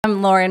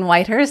I'm Lauren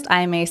Whitehurst.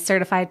 I'm a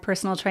certified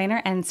personal trainer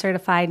and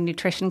certified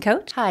nutrition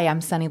coach. Hi, I'm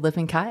Sunny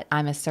Lippincott.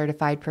 I'm a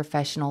certified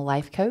professional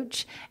life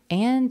coach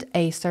and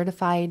a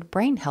certified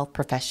brain health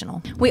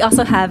professional. We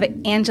also have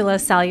Angela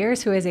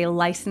Salyers, who is a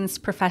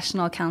licensed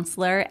professional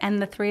counselor,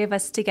 and the three of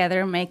us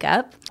together make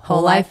up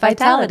Whole Life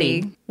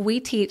Vitality. We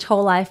teach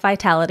whole life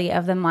vitality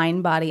of the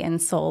mind, body,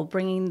 and soul,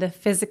 bringing the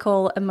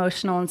physical,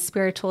 emotional, and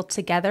spiritual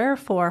together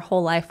for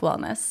whole life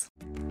wellness.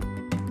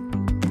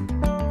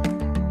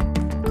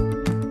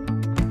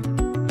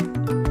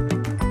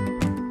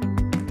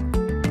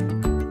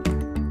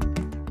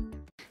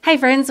 Hi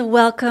friends,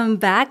 welcome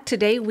back.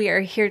 Today we are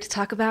here to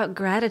talk about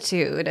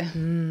gratitude.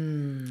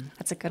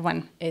 That's a good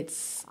one.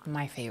 It's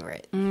my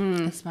favorite.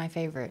 It's my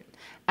favorite.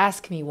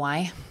 Ask me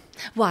why.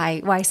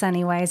 Why? Why,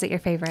 Sunny? Why is it your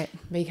favorite?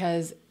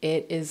 Because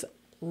it is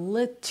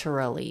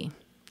literally,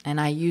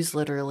 and I use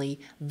literally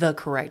the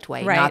correct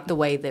way, Right. not the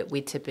way that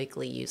we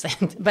typically use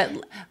it. But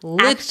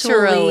Literally,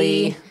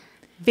 actually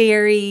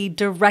very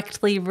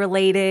directly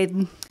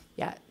related.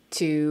 yeah,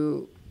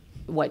 to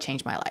what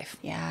changed my life.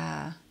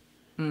 Yeah.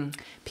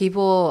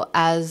 People,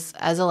 as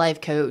a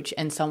life coach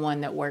and someone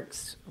that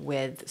works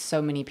with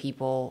so many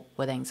people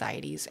with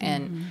anxieties,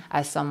 and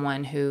as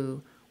someone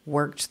who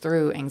worked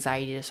through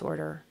anxiety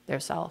disorder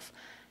theirself,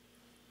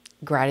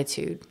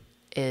 gratitude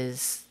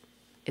it's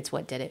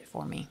what did it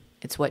for me.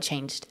 It's what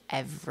changed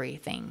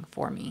everything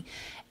for me.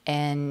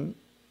 And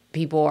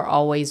people are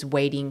always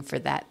waiting for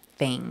that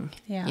thing,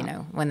 Yeah. you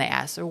know, when they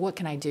ask, so what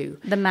can I do?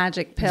 The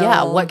magic pill.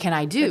 Yeah, what can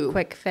I do? The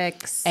quick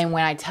fix. And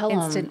when I tell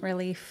instant them,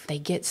 relief. they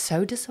get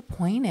so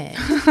disappointed.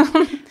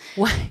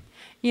 What,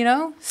 you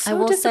know, so I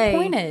will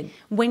disappointed. say,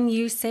 when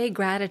you say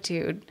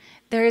gratitude,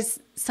 there's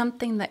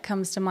something that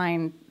comes to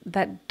mind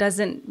that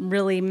doesn't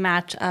really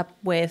match up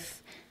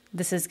with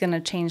this is going to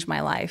change my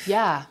life.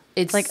 Yeah,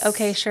 it's Like,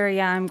 okay, sure,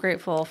 yeah, I'm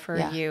grateful for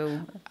Yeah.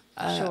 you.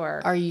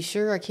 Sure. Are you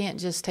sure I can't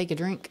just take a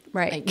drink?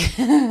 Right.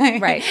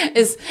 Like, Right.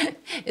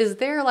 Is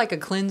there like a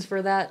cleanse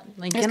for that?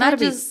 Like, There's can I gotta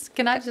be-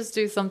 just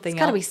do something It's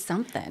got to else? be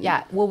something.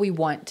 Yeah. Well, we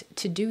want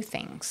to do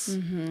things.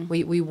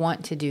 We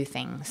want to do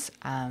things.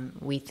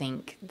 We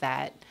think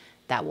that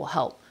will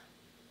help.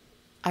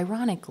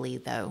 Ironically,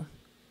 though,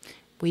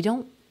 we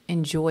don't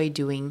enjoy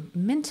doing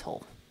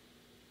mental.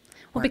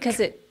 Well, because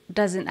it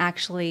doesn't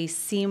actually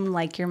seem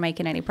like you're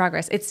making any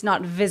progress. It's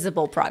not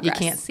visible progress. You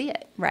can't see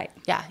it. Right.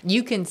 Yeah.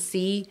 You can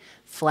see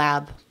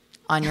flab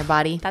on your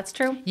body. That's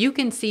true. You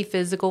can see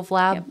physical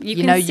flab. Yep. You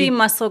can see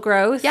muscle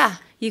growth. Yeah.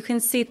 You can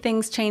see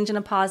things change in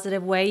a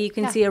positive way. You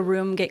can see a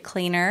room get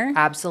cleaner.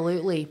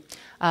 Absolutely.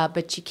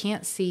 But you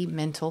can't see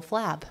mental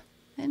flab.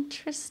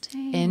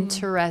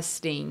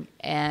 Interesting.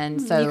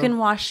 And so you can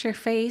wash your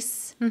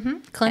face,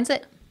 cleanse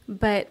it.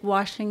 but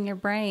washing your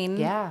brain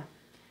Yeah.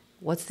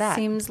 What's that?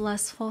 seems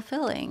less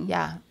fulfilling.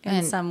 Yeah. In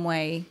And- some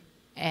way.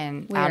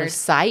 and out of Weird.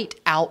 sight,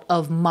 out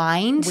of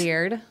mind.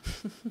 Weird.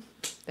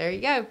 There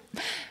you go.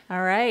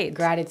 All right.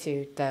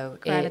 Gratitude, though.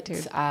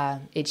 Gratitude.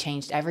 It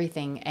changed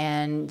everything.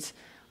 And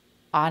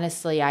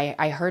honestly,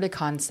 I heard a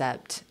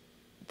concept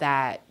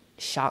that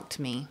shocked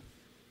me.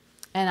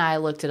 And I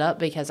looked it up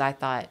because I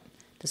thought,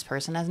 this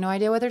person has no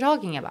idea what they're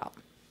talking about.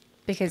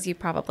 Because you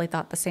probably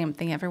thought the same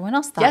thing everyone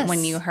else thought Yes.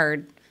 when you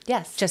heard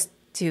Yes. just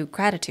do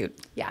gratitude.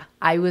 Yeah.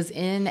 I was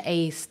in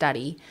a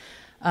study.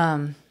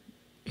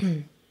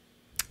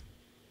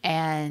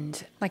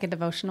 And Like a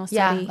devotional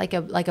yeah,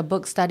 study. like a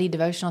book study,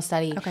 devotional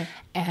study. Okay.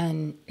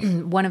 And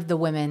one of the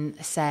women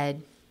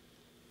said,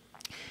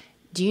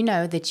 do you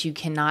know that you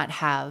cannot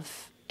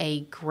have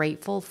a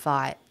grateful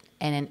thought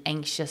and an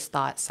anxious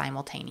thought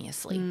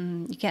simultaneously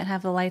You can't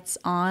have the lights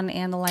on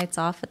and the lights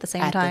off at the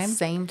same at time. the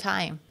same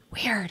time?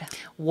 Weird.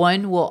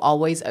 One will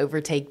always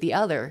overtake the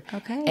other.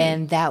 Okay.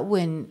 And that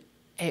one,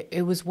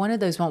 it was one of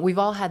those moments. We've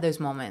all had those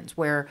moments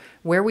where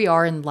we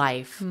are in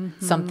life,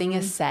 something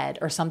is said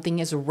or something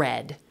is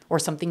read or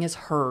something is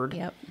heard.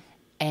 Yep.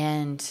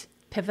 And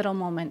Pivotal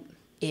moment.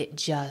 it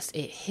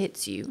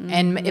hits you.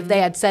 And if they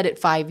had said it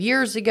 5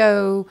 years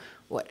ago,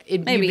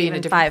 you'd Maybe be in a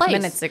even different 5 place.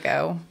 minutes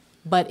ago.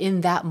 But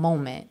in that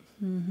moment,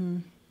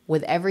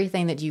 with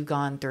everything that you've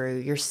gone through,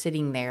 you're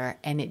sitting there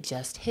and it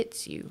just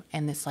hits you.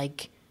 And it's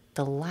like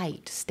the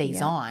light stays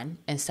Yeah. on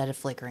instead of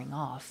flickering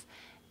off.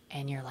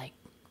 And you're like,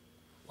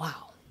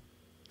 wow.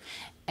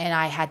 And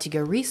I had to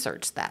go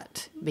research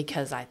that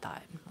because I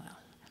thought, well,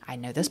 I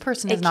know this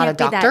person is It not a can't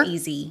be doctor. that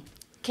easy.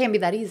 Can't be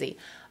that easy.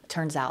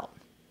 Turns out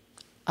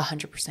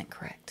 100%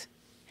 correct.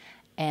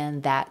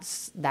 And that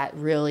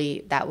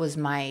was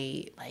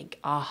my like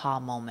aha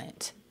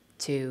moment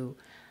to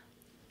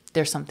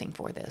there's something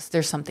for this.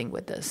 There's something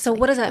with this. So Like,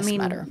 what does that this mean?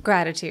 matter.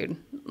 Gratitude.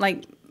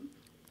 Like,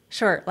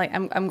 sure. Like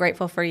I'm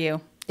grateful for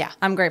you. Yeah.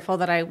 I'm grateful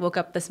that I woke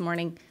up this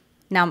morning.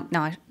 Now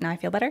I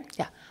feel better.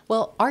 Yeah.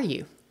 Well, are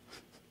you?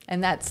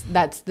 And that's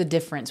the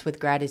difference with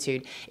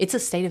gratitude. It's a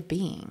state of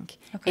being.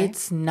 Okay.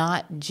 It's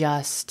not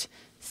just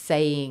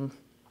saying,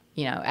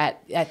 you know,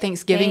 at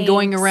Thanksgiving,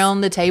 going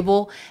around the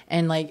table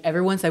and like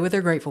everyone say what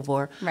they're grateful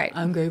for. Right.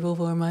 I'm grateful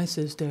for my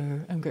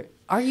sister.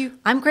 Are you?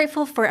 I'm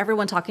grateful for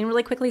everyone talking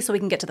really quickly so we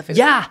can get to the food.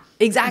 Yeah,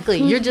 exactly.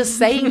 You're just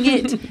saying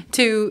it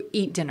to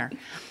eat dinner.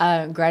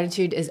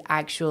 Gratitude is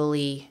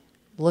actually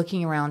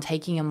looking around,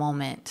 taking a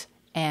moment,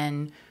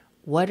 and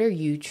what are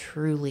you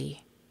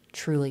truly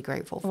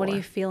grateful for? What do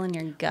you feel in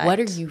your gut? What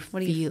are you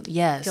feel?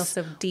 Yes. Feel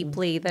so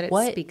deeply that it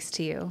speaks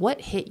to you? What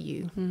hit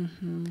you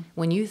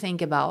when you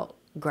think about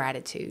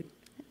gratitude?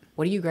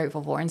 What are you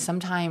grateful for? And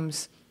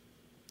sometimes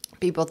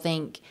people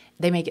think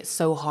they make it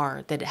so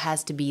hard that it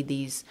has to be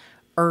these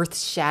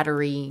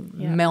earth-shattering,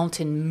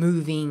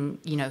 mountain-moving,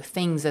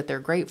 things that they're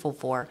grateful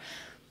for.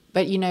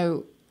 But,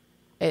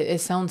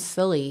 it sounds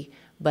silly,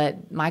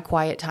 but my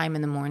quiet time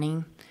in the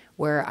morning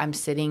where I'm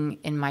sitting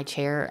in my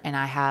chair and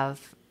I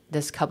have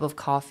this cup of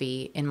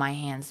coffee in my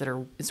hands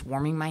it's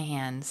warming my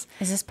hands.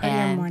 Is this part of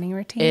your morning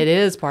routine? It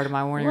is part of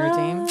my morning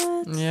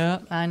routine. Yeah,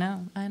 I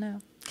know.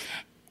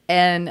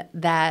 And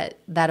that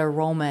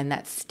aroma and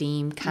that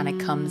steam kind of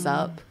comes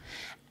up.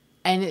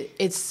 And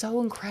it's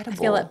so incredible. I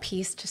feel at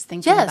peace just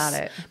thinking about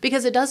it.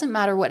 Because it doesn't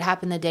matter what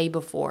happened the day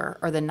before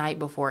or the night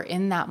before.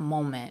 In that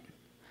moment,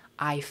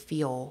 I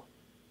feel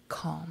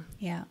calm.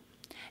 Yeah.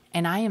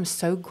 And I am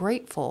so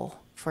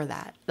grateful for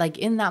that. Like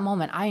in that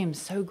moment, I am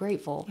so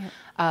grateful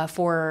and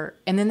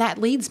then that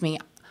leads me,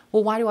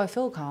 well, why do I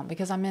feel calm?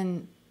 Because I'm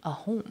in a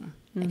home.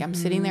 Like I'm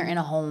sitting there in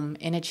a home,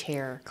 in a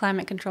chair.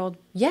 Climate controlled.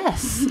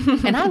 Yes.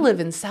 And I live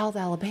in South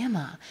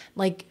Alabama,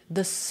 like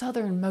the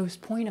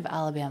southernmost point of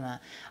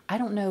Alabama. I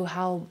don't know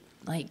how,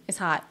 it's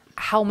hot.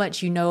 How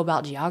much you know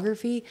about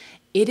geography.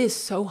 It is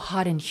so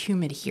hot and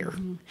humid here.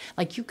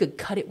 Like you could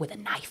cut it with a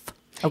knife.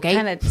 Okay.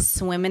 Kind of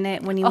swim in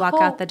it when you walk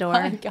out the door.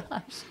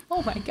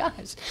 Oh my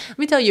gosh. Let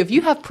me tell you, if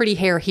you have pretty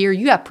hair here,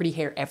 you have pretty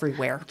hair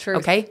everywhere. Truth.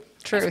 Okay.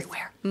 Truth.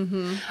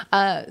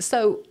 Everywhere.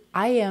 So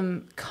I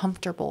am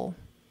comfortable.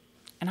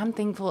 And I'm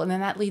thankful. And then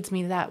that leads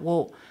me to that.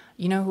 Well,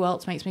 you know who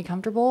else makes me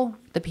comfortable?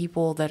 The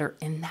people that are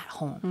in that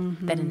home,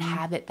 that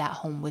inhabit that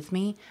home with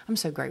me. I'm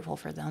so grateful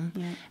for them.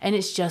 Yeah. And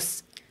it's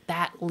just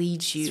that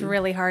leads you. It's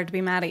really hard to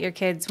be mad at your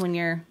kids when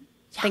you're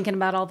thinking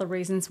about all the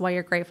reasons why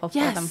you're grateful for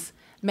them.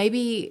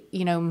 Maybe,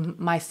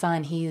 my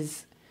son, he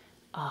is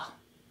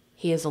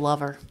a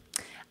lover.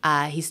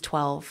 He's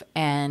 12.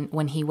 And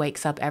when he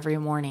wakes up every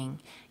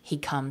morning, he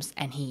comes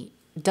and he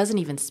doesn't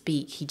even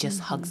speak. He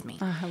just hugs me.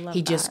 I love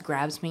he that. just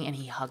grabs me and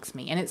he hugs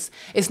me. And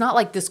it's not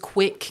like this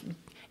quick,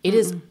 it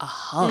is a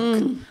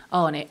hug.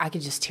 Oh, and I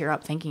could just tear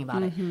up thinking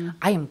about it.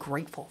 I am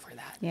grateful for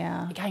that.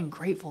 Yeah. Like I am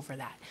grateful for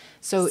that.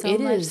 So it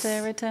it much is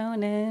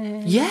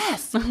serotonin.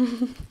 Yes.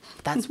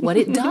 That's what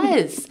it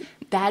does.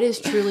 That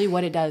is truly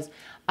what it does.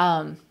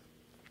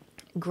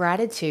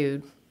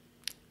 Gratitude,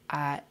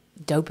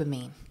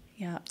 dopamine.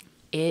 Yeah.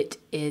 It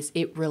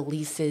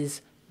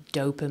releases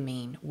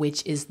dopamine,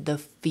 which is the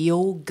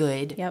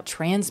feel-good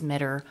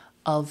transmitter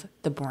of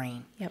the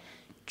brain. Yep.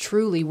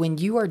 Truly, when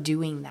you are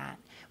doing that,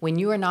 when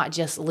you are not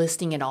just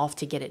listing it off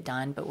to get it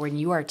done, but when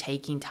you are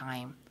taking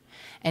time,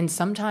 and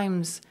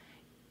sometimes,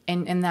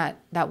 and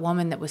that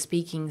woman that was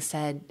speaking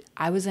said,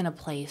 I was in a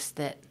place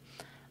that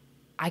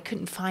I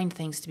couldn't find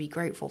things to be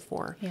grateful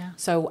for. Yeah.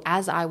 So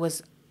as I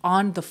was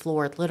on the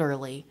floor,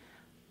 literally,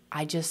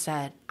 I just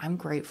said, I'm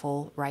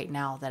grateful right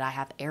now that I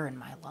have air in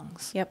my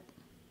lungs. Yep.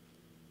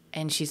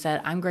 And she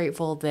said, I'm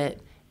grateful that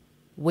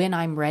when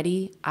I'm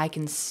ready, I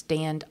can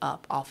stand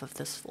up off of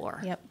this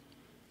floor. Yep.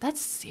 That's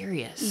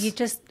serious. You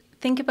just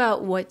think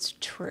about what's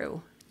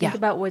true. Think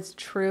about what's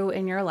true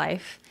in your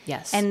life.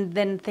 Yes. And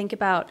then think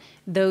about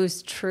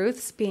those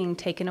truths being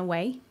taken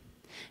away.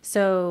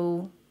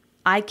 So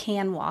I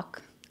can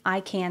walk.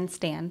 I can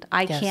stand.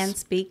 I can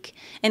speak.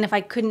 And if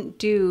I couldn't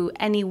do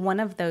any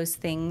one of those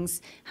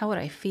things, how would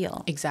I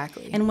feel?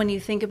 Exactly. And when you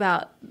think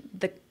about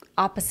the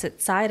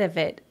opposite side of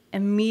it,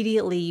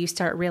 immediately you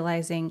start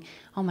realizing,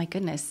 oh my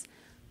goodness,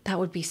 that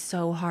would be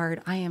so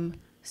hard. I am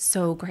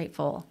so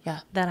grateful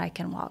that I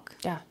can walk.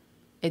 Yeah.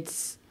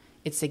 It's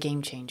a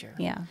game changer.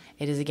 Yeah.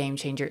 It is a game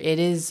changer. It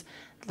is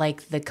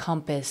like the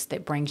compass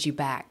that brings you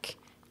back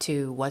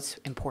to what's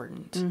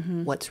important,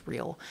 what's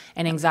real.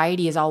 And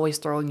anxiety is always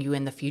throwing you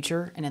in the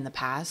future and in the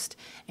past,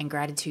 and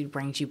gratitude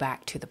brings you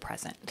back to the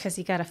present. Because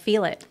you got to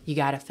feel it. You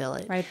got to feel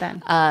it. Right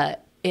then.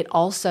 It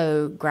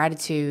also,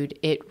 gratitude,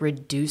 it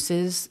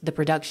reduces the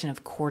production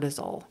of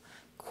cortisol.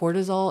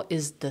 Cortisol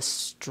is the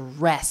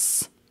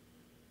stress.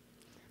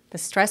 The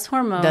stress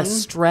hormone. The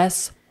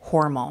stress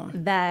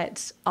hormone.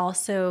 That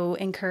also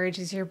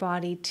encourages your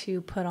body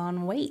to put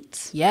on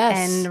weight. Yes.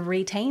 And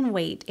retain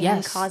weight.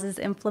 And causes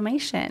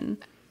inflammation.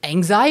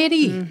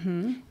 Anxiety.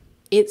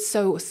 It's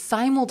so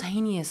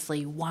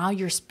simultaneously, while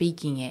you're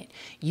speaking it,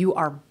 you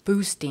are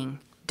boosting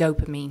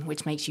dopamine,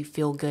 which makes you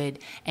feel good,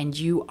 and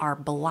you are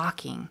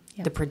blocking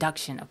the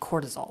production of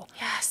cortisol.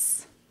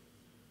 Yes.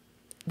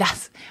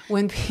 That's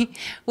when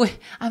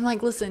I'm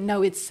like, listen,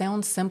 no, it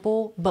sounds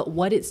simple, but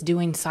what it's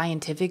doing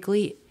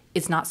scientifically,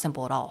 it's not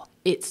simple at all.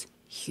 It's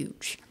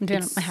huge. I'm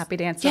doing a happy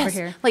dance over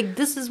here. Like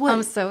this is what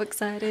I'm so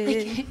excited.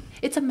 Like,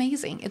 it's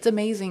amazing. It's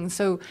amazing.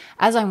 So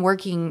as I'm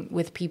working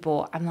with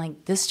people, I'm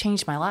like, this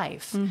changed my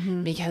life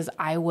because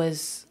I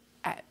was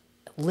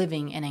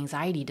living an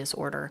anxiety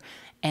disorder.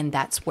 And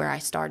that's where I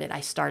started. I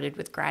started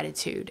with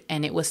gratitude.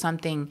 And it was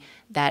something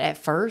that at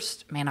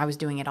first, man, I was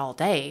doing it all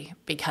day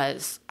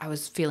because I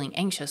was feeling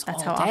anxious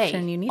That's all how day.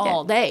 often you need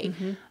all it. day.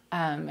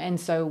 And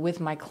so with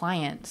my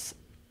clients,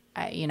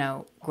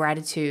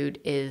 gratitude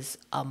is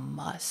a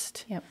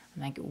must. Yep.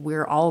 Like,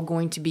 we're all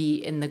going to be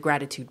in the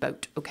gratitude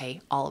boat. Okay.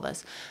 All of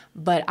us.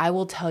 But I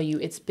will tell you,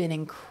 it's been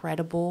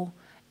incredible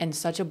and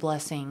such a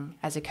blessing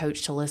as a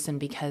coach to listen,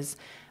 because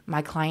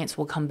my clients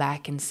will come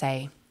back and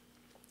say,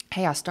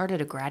 hey, I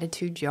started a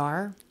gratitude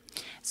jar.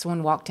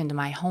 Someone walked into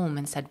my home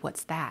and said,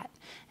 what's that?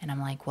 And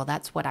I'm like, well,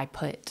 that's what I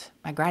put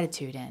my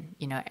gratitude in.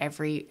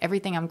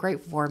 Everything I'm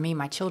grateful for, me,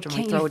 my children,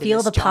 we throw it in this jar. Can you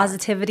feel the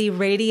positivity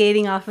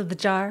radiating off of the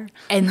jar?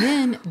 And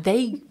then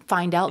they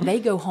find out,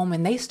 they go home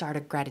and they start a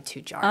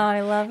gratitude jar. Oh,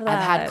 I love that.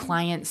 I've had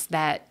clients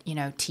that,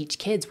 teach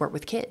kids, work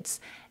with kids,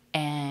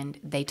 and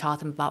they taught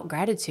them about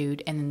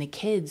gratitude. And then the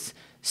kids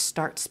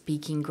start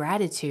speaking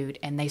gratitude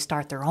and they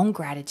start their own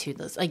gratitude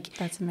list. Like,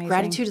 that's amazing.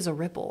 Gratitude is a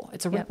ripple.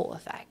 It's a ripple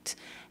effect.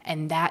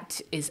 And that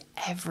is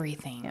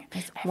everything. Yep.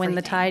 It's everything. When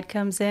the tide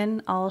comes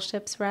in, all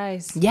ships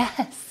rise.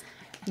 Yes.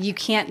 You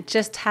can't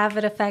just have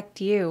it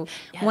affect you.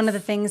 Yes. One of the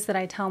things that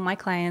I tell my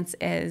clients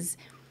is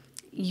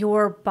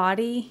your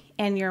body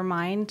and your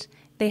mind,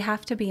 they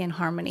have to be in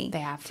harmony. They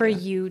have to. For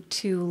you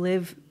to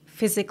live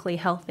physically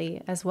healthy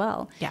as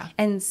well. Yeah.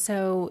 And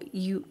so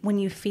when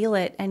you feel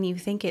it and you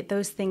think it,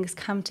 those things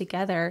come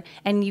together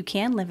and you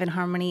can live in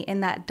harmony,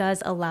 and that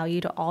does allow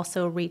you to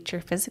also reach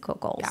your physical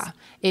goals. Yeah.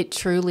 It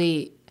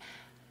truly,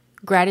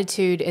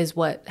 gratitude is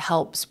what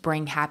helps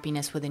bring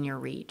happiness within your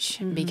reach,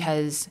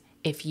 because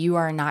if you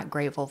are not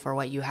grateful for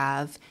what you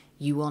have,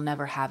 you will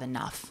never have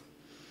enough.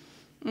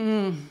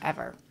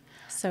 Ever.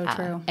 So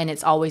true. And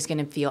it's always going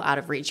to feel out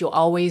of reach. You'll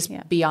always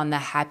be on the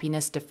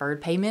happiness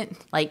deferred payment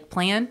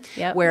plan,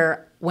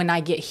 where when I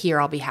get here,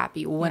 I'll be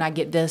happy. When I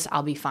get this,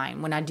 I'll be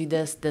fine. When I do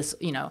this,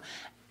 the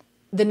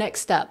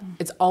next step,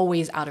 it's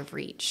always out of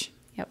reach.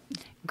 Yep.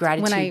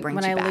 Gratitude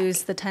brings you back. When I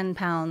lose the 10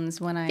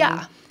 pounds, when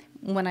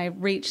I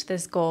reach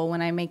this goal,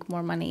 when I make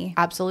more money.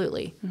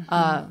 Absolutely.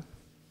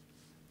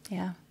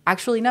 Yeah.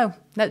 Actually, no,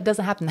 that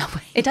doesn't happen that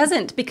way. It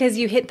doesn't, because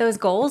you hit those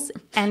goals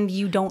and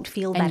you don't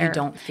feel better. And you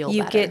don't feel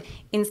you better. You get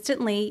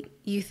instantly,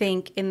 you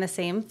think in the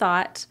same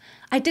thought,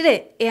 I did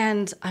it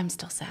and I'm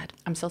still sad.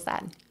 I'm still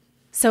sad.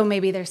 So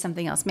maybe there's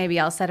something else. Maybe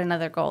I'll set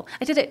another goal.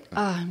 I did it.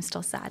 Oh, I'm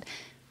still sad.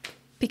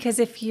 Because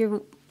if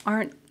you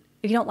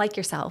don't like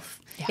yourself,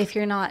 if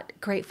you're not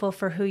grateful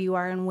for who you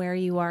are and where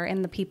you are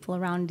and the people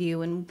around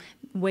you and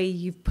the way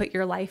you've put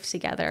your life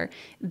together,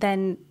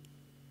 then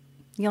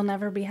you'll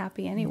never be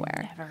happy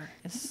anywhere. Never.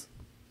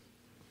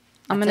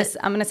 I'm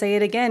gonna say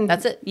it again.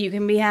 That's it. You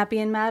can be happy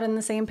and mad in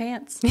the same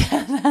pants. Our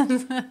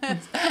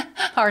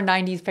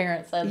 90s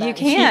parents said that. You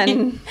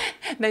can.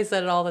 They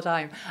said it all the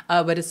time.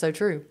 But it's so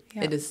true.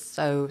 Yep. It is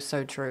so,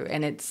 so true.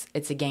 And it's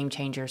a game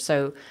changer.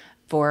 So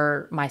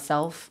for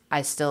myself,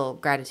 I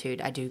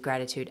do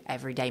gratitude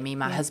every day. Me and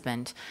my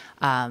husband,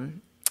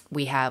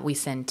 we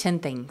send 10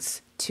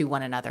 things to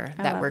one another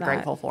that we're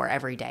grateful for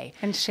every day.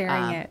 And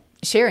sharing it.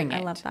 Sharing it. I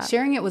love that.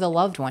 Sharing it with a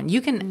loved one.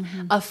 You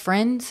can, a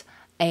friend,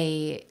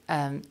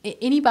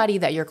 anybody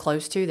that you're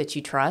close to that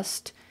you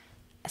trust,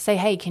 say,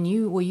 hey,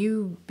 will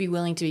you be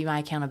willing to be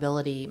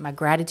my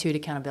gratitude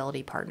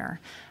accountability partner?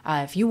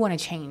 If you want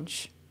to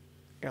change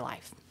your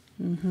life,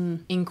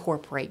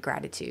 incorporate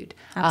gratitude.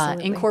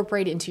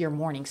 Incorporate it into your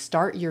morning.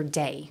 Start your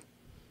day.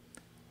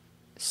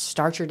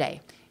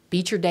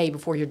 Beat your day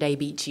before your day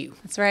beats you.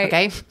 That's right.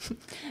 Okay?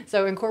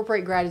 So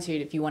incorporate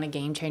gratitude if you want a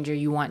game changer.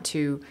 You want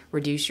to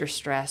reduce your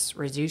stress,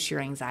 reduce your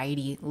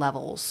anxiety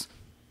levels,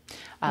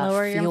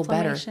 lower your feel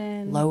better,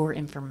 inflammation. lower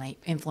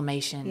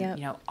inflammation,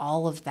 Yep.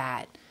 all of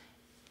that.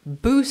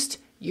 Boost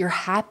your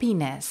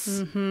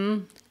happiness.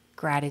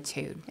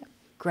 Gratitude. Yep.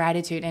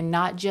 Gratitude, and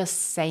not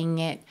just saying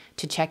it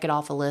to check it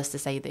off a list to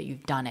say that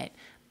you've done it,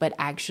 but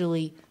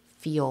actually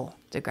feel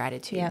the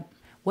gratitude. Yep.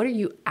 What are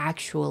you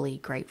actually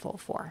grateful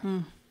for?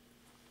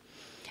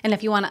 And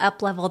if you want to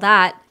up-level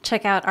that,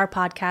 check out our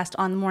podcast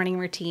on the morning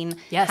routine,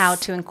 Yes. how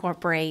to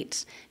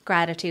incorporate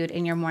gratitude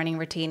in your morning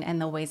routine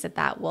and the ways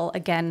that will,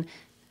 again,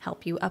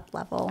 help you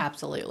up-level.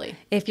 Absolutely.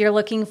 If you're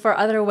looking for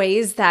other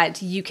ways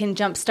that you can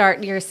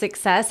jumpstart your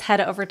success,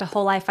 head over to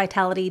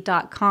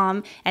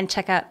wholelifevitality.com and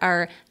check out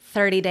our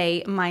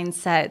 30-day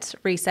mindset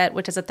reset,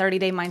 which is a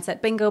 30-day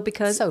mindset bingo,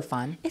 because So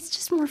fun. it's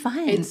just more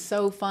fun. It's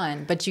so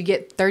fun. But you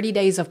get 30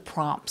 days of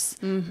prompts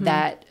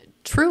that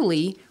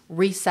truly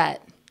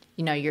reset,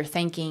 your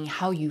thinking,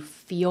 how you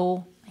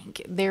feel.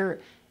 They're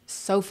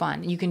so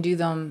fun. You can do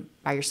them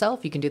by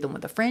yourself. You can do them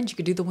with a friend. You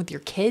can do them with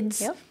your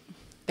kids. Yep.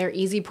 They're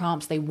easy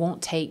prompts. They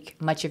won't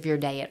take much of your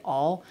day at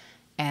all.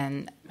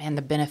 And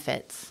the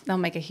benefits. They'll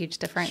make a huge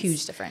difference.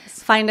 Huge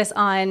difference. Find us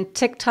on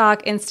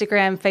TikTok,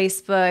 Instagram,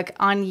 Facebook,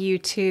 on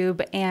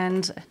YouTube,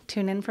 and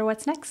tune in for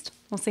what's next.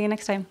 We'll see you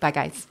next time. Bye,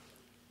 guys.